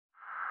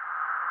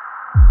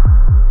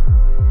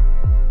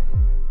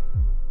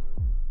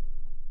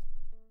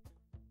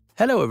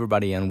Hello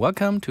everybody and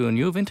welcome to a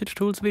new Vintage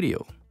Tools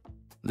video.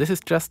 This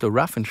is just a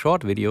rough and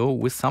short video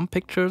with some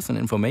pictures and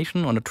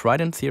information on a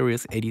Trident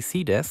Series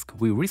ADC desk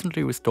we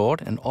recently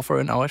restored and offer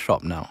in our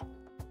shop now.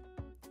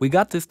 We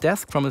got this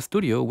desk from a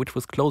studio which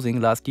was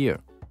closing last year.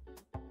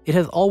 It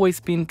has always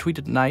been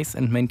treated nice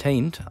and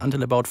maintained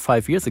until about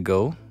 5 years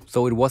ago,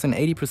 so it was in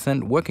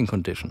 80% working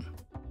condition.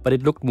 But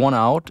it looked worn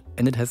out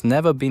and it has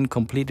never been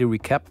completely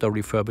recapped or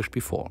refurbished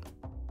before.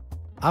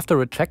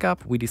 After a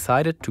checkup, we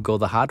decided to go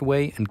the hard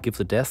way and give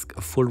the desk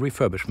a full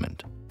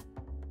refurbishment.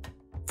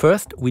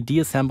 First, we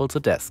deassembled the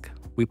desk.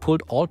 We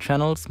pulled all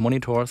channels,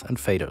 monitors and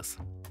faders.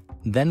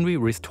 Then we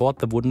restored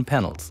the wooden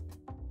panels.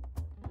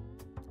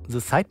 The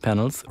side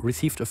panels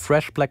received a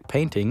fresh black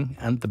painting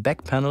and the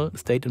back panel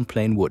stayed in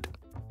plain wood.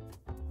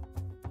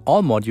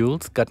 All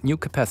modules got new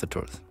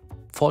capacitors.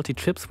 Faulty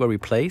chips were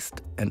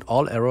replaced and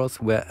all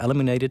errors were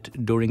eliminated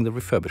during the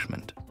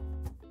refurbishment.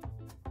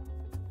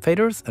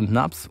 Faders and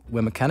knobs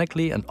were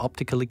mechanically and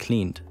optically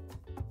cleaned.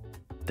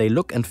 They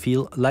look and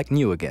feel like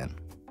new again.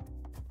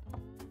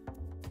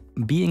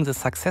 Being the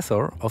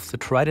successor of the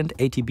Trident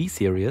ATB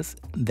series,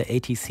 the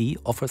ATC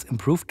offers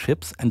improved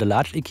chips and a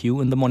large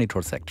EQ in the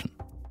monitor section.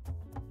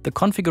 The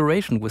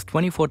configuration with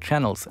 24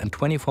 channels and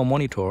 24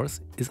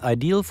 monitors is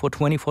ideal for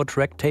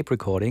 24-track tape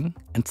recording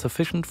and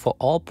sufficient for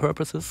all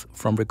purposes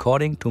from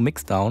recording to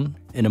mixdown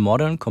in a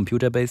modern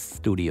computer-based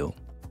studio.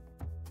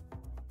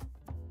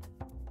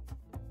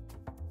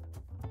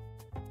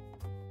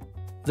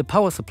 The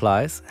power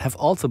supplies have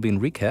also been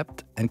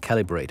recapped and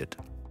calibrated.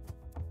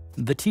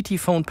 The TT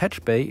phone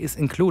patch bay is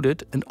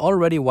included and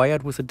already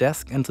wired with the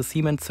desk and the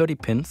cement 30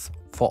 pins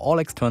for all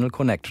external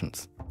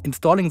connections.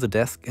 Installing the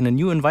desk in a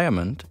new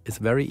environment is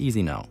very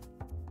easy now.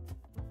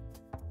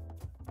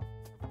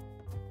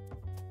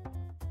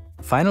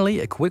 Finally,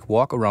 a quick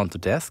walk around the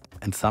desk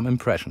and some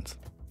impressions.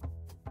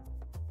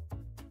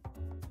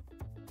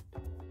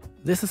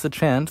 This is a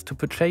chance to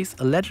purchase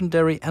a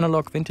legendary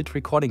analog vintage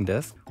recording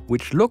desk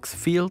which looks,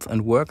 feels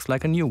and works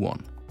like a new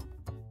one.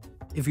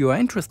 If you are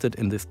interested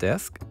in this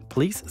desk,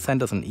 please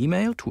send us an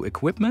email to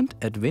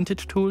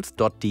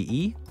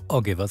equipment@vintagetools.de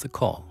or give us a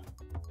call.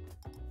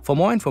 For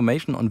more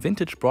information on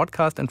vintage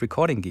broadcast and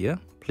recording gear,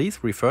 please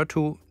refer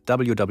to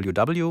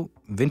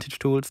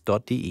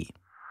www.vintagetools.de.